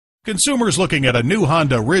Consumers looking at a new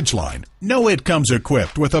Honda Ridgeline know it comes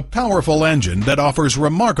equipped with a powerful engine that offers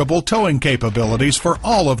remarkable towing capabilities for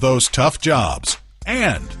all of those tough jobs.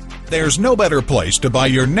 And there's no better place to buy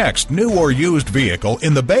your next new or used vehicle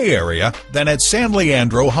in the Bay Area than at San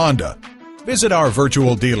Leandro Honda. Visit our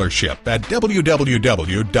virtual dealership at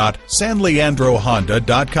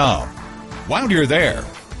www.sanleandrohonda.com. While you're there,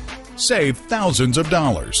 save thousands of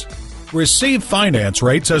dollars. Receive finance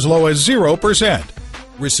rates as low as 0%.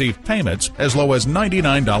 Receive payments as low as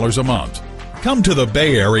 $99 a month. Come to the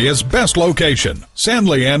Bay Area's best location, San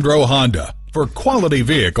Leandro Honda, for quality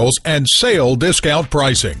vehicles and sale discount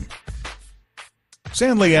pricing.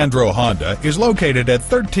 San Leandro Honda is located at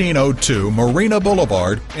 1302 Marina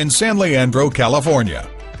Boulevard in San Leandro, California.